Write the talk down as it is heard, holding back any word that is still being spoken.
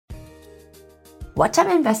What type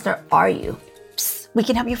of investor are you? We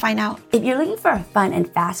can help you find out. If you're looking for a fun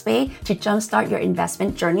and fast way to jumpstart your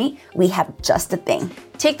investment journey, we have just the thing.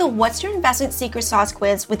 Take the What's Your Investment Secret Sauce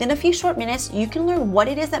quiz. Within a few short minutes, you can learn what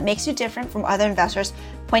it is that makes you different from other investors,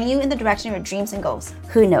 pointing you in the direction of your dreams and goals.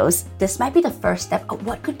 Who knows? This might be the first step of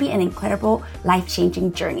what could be an incredible,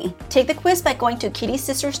 life-changing journey. Take the quiz by going to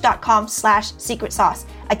kittysisters.com/secret sauce.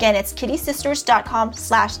 Again, it's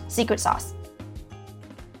kittysisters.com/secret sauce.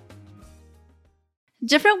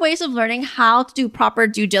 Different ways of learning how to do proper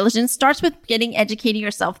due diligence starts with educating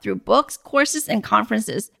yourself through books, courses, and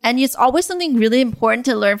conferences. And it's always something really important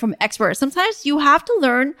to learn from experts. Sometimes you have to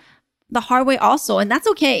learn the hard way also, and that's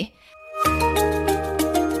okay.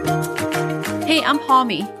 Hey, I'm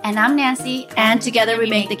Palmy. And I'm Nancy. And together we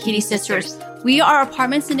make the Kitty Sisters. We are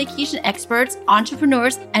apartment syndication experts,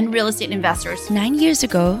 entrepreneurs, and real estate investors. 9 years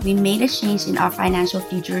ago, we made a change in our financial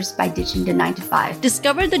futures by ditching the 9-to-5.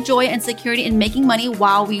 Discovered the joy and security in making money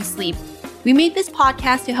while we sleep. We made this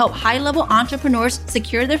podcast to help high-level entrepreneurs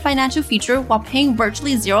secure their financial future while paying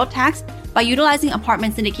virtually zero tax by utilizing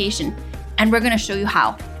apartment syndication. And we're going to show you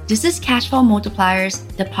how. This is Cash Flow Multipliers,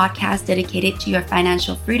 the podcast dedicated to your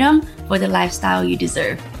financial freedom for the lifestyle you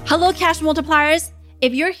deserve. Hello, Cash Multipliers.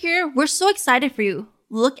 If you're here, we're so excited for you.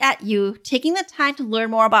 Look at you, taking the time to learn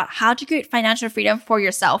more about how to create financial freedom for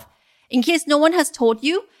yourself. In case no one has told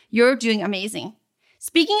you, you're doing amazing.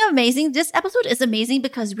 Speaking of amazing, this episode is amazing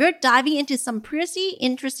because we're diving into some pretty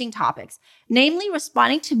interesting topics, namely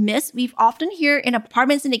responding to myths we've often hear in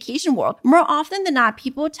apartment syndication world. More often than not,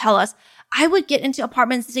 people tell us, I would get into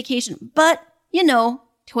apartment syndication, but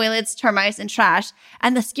toilets, termites, and trash.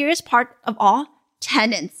 And the scariest part of all,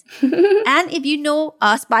 tenants. And if you know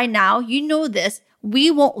us by now, you know this.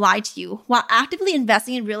 We won't lie to you. While actively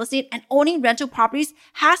investing in real estate and owning rental properties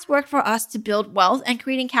has worked for us to build wealth and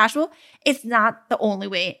creating cash flow, it's not the only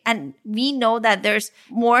way. And we know that there's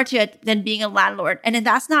more to it than being a landlord. And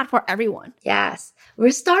that's not for everyone. Yes.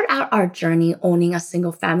 We start out our journey owning a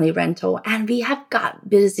single family rental, and we have got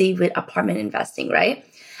busy with apartment investing, right?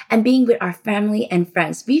 And being with our family and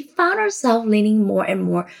friends, we found ourselves leaning more and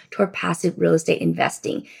more toward passive real estate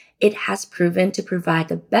investing. It has proven to provide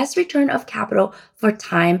the best return of capital for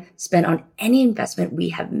time spent on any investment we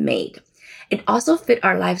have made. It also fit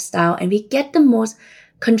our lifestyle, and we get the most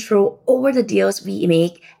control over the deals we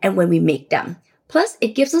make and when we make them. Plus,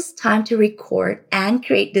 it gives us time to record and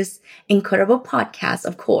create this incredible podcast,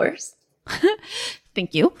 of course.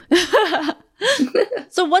 Thank you.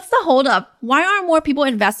 So what's the holdup? Why aren't more people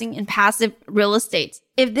investing in passive real estate?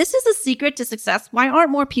 If this is the secret to success, why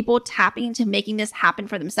aren't more people tapping into making this happen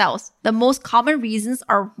for themselves? The most common reasons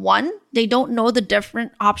are 1, they don't know the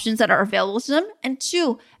different options that are available to them. And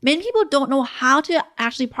 2, many people don't know how to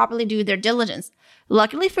actually properly do their diligence.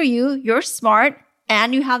 Luckily for you, you're smart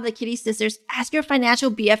and you have the Kitty Sisters as your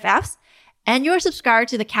financial BFFs and you're subscribed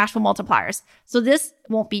to the Cash Flow Multipliers. So this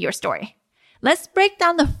won't be your story. Let's break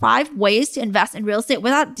down the 5 ways to invest in real estate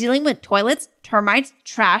without dealing with toilets, termites,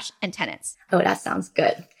 trash, and tenants. Oh, that sounds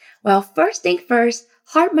good. Well, first thing first,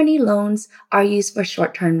 hard money loans are used for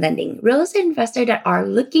short-term lending. Real estate investors that are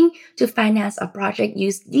looking to finance a project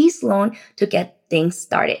use these loans to get things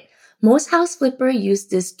started. Most house flippers use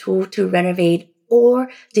this tool to renovate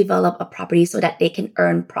or develop a property so that they can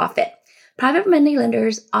earn profit. Private money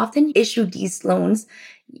lenders often issue these loans.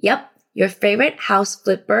 Yep. Your favorite house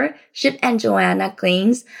flipper, Chip and Joanna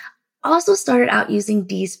Claims, also started out using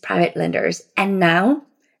these private lenders. And now,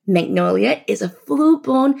 Magnolia is a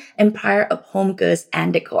full-blown empire of home goods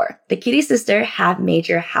and decor. The Kitty Sisters have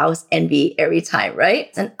major house envy every time, right?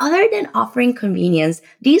 And other than offering convenience,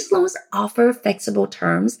 these loans offer flexible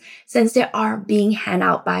terms since they are being handed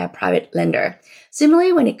out by a private lender.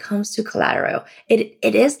 Similarly, when it comes to collateral, it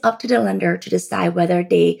is up to the lender to decide whether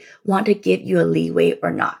they want to give you a leeway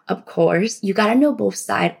or not. Of course, you gotta know both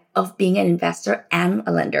sides of being an investor and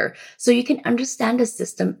a lender so you can understand the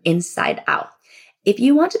system inside out. If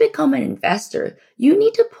you want to become an investor, you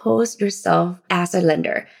need to pose yourself as a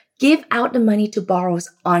lender. Give out the money to borrowers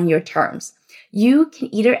on your terms. You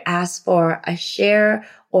can either ask for a share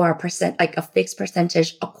or a fixed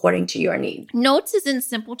percentage according to your need. Notes is in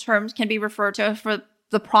simple terms can be referred to for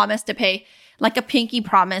the promise to pay, like a pinky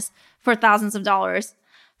promise for thousands of dollars.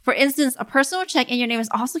 For instance, a personal check in your name is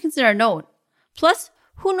also considered a note. Plus,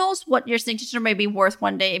 who knows what your signature may be worth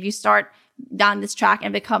one day if you start down this track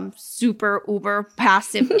and become super uber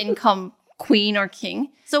passive income queen or king.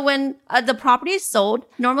 So when the property is sold,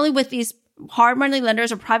 normally with these hard money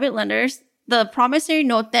lenders or private lenders, the promissory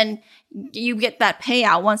note, then you get that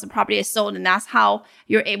payout once the property is sold, and that's how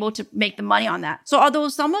you're able to make the money on that. So although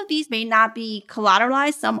some of these may not be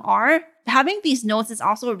collateralized, some are, having these notes is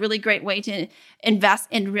also a really great way to invest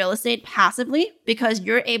in real estate passively, because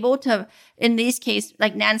you're able to, in this case,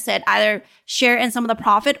 like Nan said, either share in some of the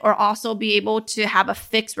profit or also be able to have a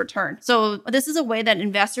fixed return. So this is a way that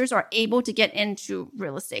investors are able to get into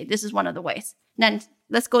real estate. This is one of the ways. Nan,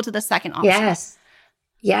 let's go to the second option.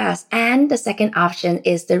 Yes. And the second option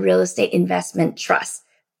is the real estate investment trust,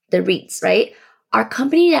 the REITs, right? Are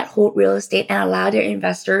companies that hold real estate and allow their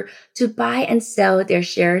investor to buy and sell their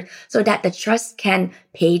shares so that the trust can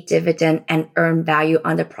pay dividend and earn value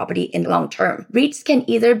on the property in the long term. REITs can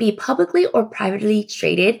either be publicly or privately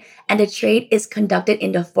traded, and the trade is conducted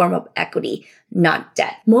in the form of equity, not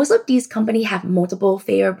debt. Most of these companies have multiple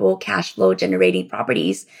favorable cash flow generating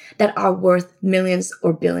properties that are worth millions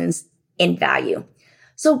or billions in value.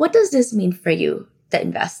 So what does this mean for you, the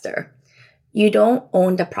investor? You don't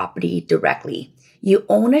own the property directly. You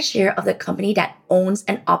own a share of the company that owns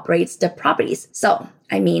and operates the properties. So,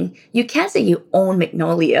 you can't say you own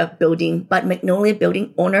Magnolia Building, but Magnolia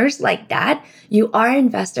Building owners like that, you are an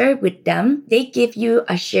investor with them. They give you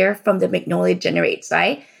a share from the Magnolia generates,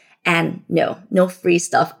 right? And no free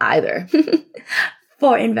stuff either.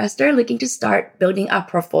 For investor looking to start building a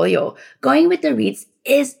portfolio, going with the REITs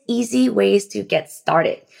is easy ways to get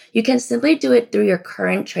started. You can simply do it through your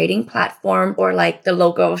current trading platform or like the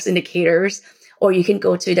local syndicators, or you can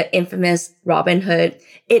go to the infamous Robinhood.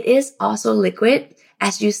 It is also liquid,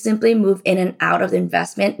 as you simply move in and out of the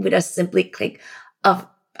investment with a simply click of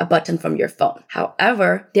a button from your phone.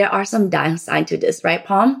 However, there are some downsides to this, right,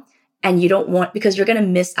 Palm? And you don't want, because you're going to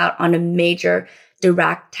miss out on a major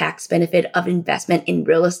direct tax benefit of investment in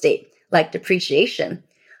real estate, like depreciation.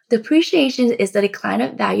 Depreciation is the decline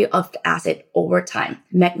of value of the asset over time.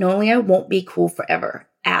 Magnolia won't be cool forever.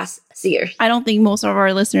 Ask Sears. I don't think most of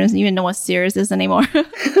our listeners even know what Sears is anymore.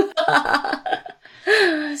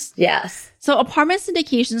 Yes. So apartment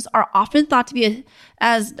syndications are often thought to be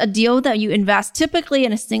as a deal that you invest typically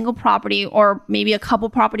in a single property or maybe a couple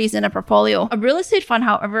properties in a portfolio. A real estate fund,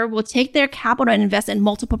 however, will take their capital and invest in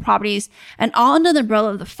multiple properties and all under the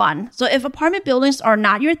umbrella of the fund. So if apartment buildings are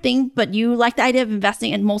not your thing, but you like the idea of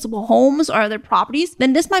investing in multiple homes or other properties,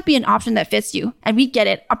 then this might be an option that fits you. And we get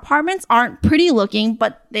it. Apartments aren't pretty looking,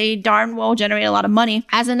 but they darn well generate a lot of money.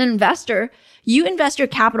 As an investor, you invest your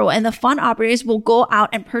capital and the fund operators will go out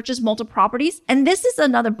and purchase multiple properties. And this is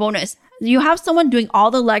another bonus. You have someone doing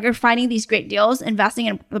all the legwork, finding these great deals, investing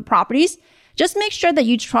in the properties. Just make sure that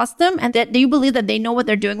you trust them and that you believe that they know what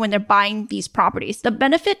they're doing when they're buying these properties. The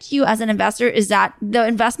benefit to you as an investor is that the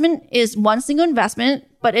investment is one single investment,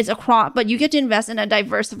 but it's but you get to invest in a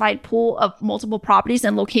diversified pool of multiple properties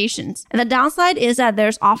and locations. And the downside is that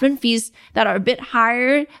there's often fees that are a bit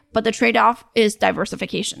higher, but the trade-off is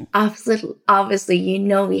diversification. Obviously,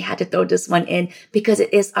 we had to throw this one in because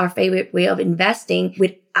it is our favorite way of investing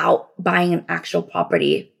without buying an actual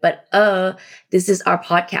property. But this is our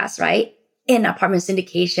podcast, right? In apartment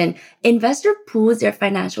syndication, investor pools their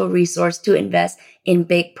financial resource to invest in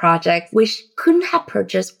big projects which couldn't have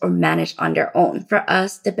purchased or managed on their own. For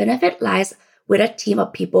us, the benefit lies with a team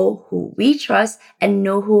of people who we trust and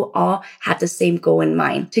know who all have the same goal in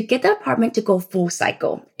mind to get the apartment to go full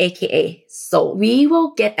cycle, aka sold. We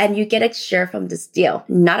will get, and you get a share from this deal,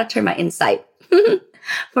 not a termite insight.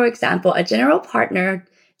 For example, a general partner,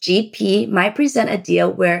 GP, might present a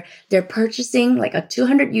deal where they're purchasing like a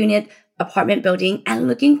 200 unit apartment building and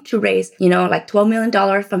looking to raise, like $12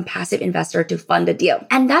 million from passive investor to fund the deal.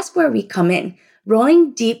 And that's where we come in,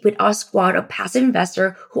 rolling deep with our squad of passive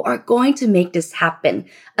investors who are going to make this happen.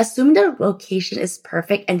 Assume the location is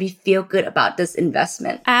perfect and we feel good about this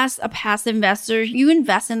investment. As a passive investor, you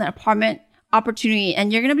invest in the apartment opportunity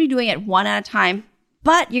and you're going to be doing it one at a time.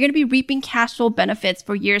 But you're going to be reaping cash flow benefits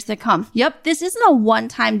for years to come. Yep, this isn't a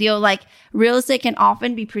one-time deal like real estate can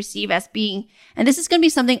often be perceived as being. And this is going to be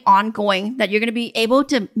something ongoing that you're going to be able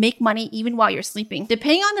to make money even while you're sleeping.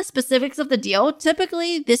 Depending on the specifics of the deal,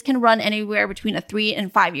 typically this can run anywhere between a 3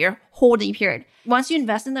 and 5 year holding period. Once you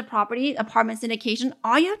invest in the property, apartment syndication,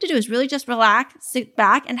 all you have to do is really just relax, sit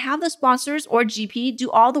back, and have the sponsors or GP do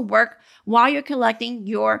all the work while you're collecting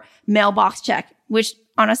your mailbox check, which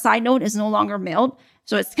on a side note is no longer mailed.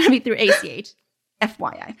 So it's going to be through ACH.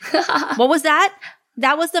 FYI. What was that?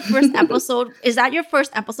 That was the first episode. Is that your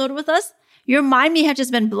first episode with us? Your mind may have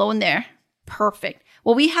just been blown there. Perfect.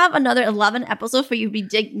 Well, we have another 11 episodes for you to be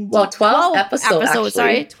digging. Well, 12 episodes.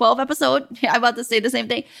 Sorry, 12 episodes. Yeah, I'm about to say the same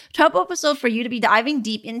thing. 12 episodes for you to be diving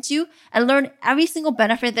deep into and learn every single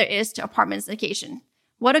benefit there is to apartment syndication.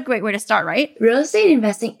 What a great way to start, right? Real estate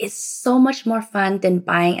investing is so much more fun than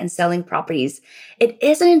buying and selling properties. It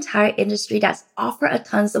is an entire industry that's offer a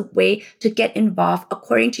tons of way to get involved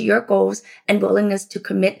according to your goals and willingness to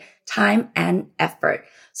commit time and effort.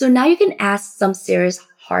 So now you can ask some serious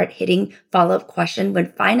hard-hitting follow-up question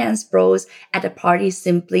when finance bros at the party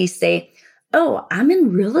simply say, "Oh, I'm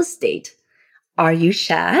in real estate." Are you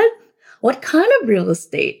Shad? What kind of real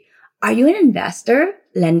estate? Are you an investor,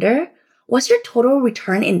 lender? What's your total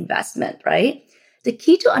return investment, right? The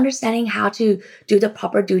key to understanding how to do the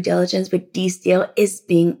proper due diligence with these deals is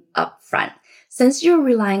being upfront. Since you're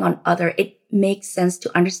relying on others, it makes sense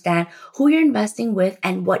to understand who you're investing with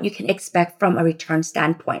and what you can expect from a return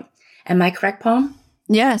standpoint. Am I correct, Palm?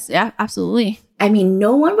 Yes, yeah, absolutely. I mean,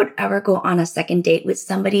 no one would ever go on a second date with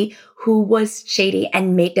somebody who was shady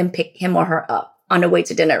and made them pick him or her up on the way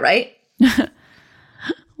to dinner, right?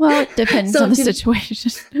 Well, it depends on the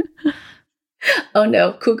situation. Oh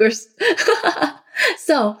no, cougars.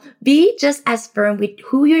 So be just as firm with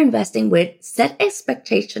who you're investing with, set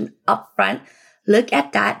expectation up front, look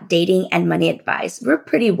at that dating and money advice. We're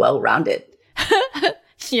pretty well-rounded.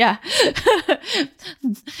 Yeah.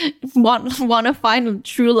 Want to find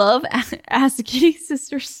true love? Ask the Kitty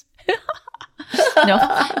Sisters. No.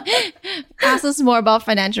 Ask us more about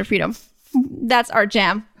financial freedom. That's our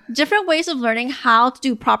jam. Different ways of learning how to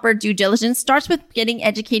do proper due diligence starts with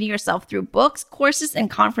educating yourself through books, courses,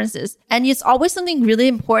 and conferences. And it's always something really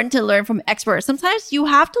important to learn from experts. Sometimes you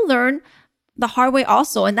have to learn the hard way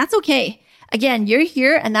also, and that's okay. Again, you're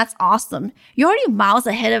here and that's awesome. You're already miles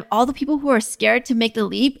ahead of all the people who are scared to make the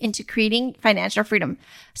leap into creating financial freedom.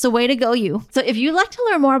 So way to go, you. So if you'd like to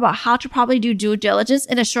learn more about how to properly do due diligence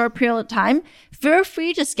in a short period of time, feel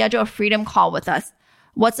free to schedule a freedom call with us.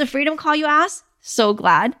 What's a freedom call, you ask? So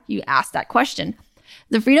glad you asked that question.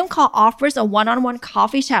 The Freedom Call offers a one-on-one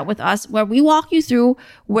coffee chat with us where we walk you through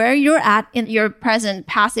where you're at in your present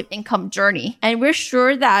passive income journey. And we're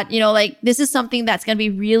sure that, this is something that's going to be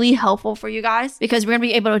really helpful for you guys because we're going to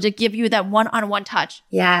be able to give you that one-on-one touch.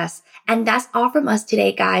 Yes. And that's all from us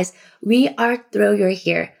today, guys. We are thrilled you're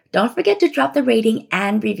here. Don't forget to drop the rating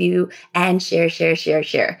and review and share.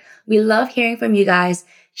 We love hearing from you guys.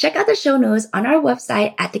 Check out the show notes on our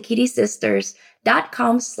website at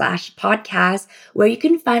thekittysisters.com/podcast, where you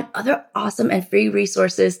can find other awesome and free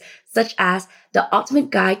resources such as the Ultimate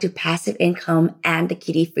Guide to Passive Income and the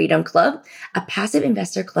Kitty Freedom Club, a passive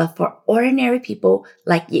investor club for ordinary people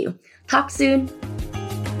like you. Talk soon.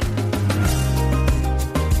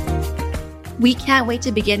 We can't wait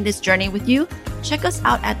to begin this journey with you. Check us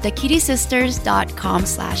out at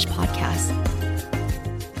thekittysisters.com/podcast.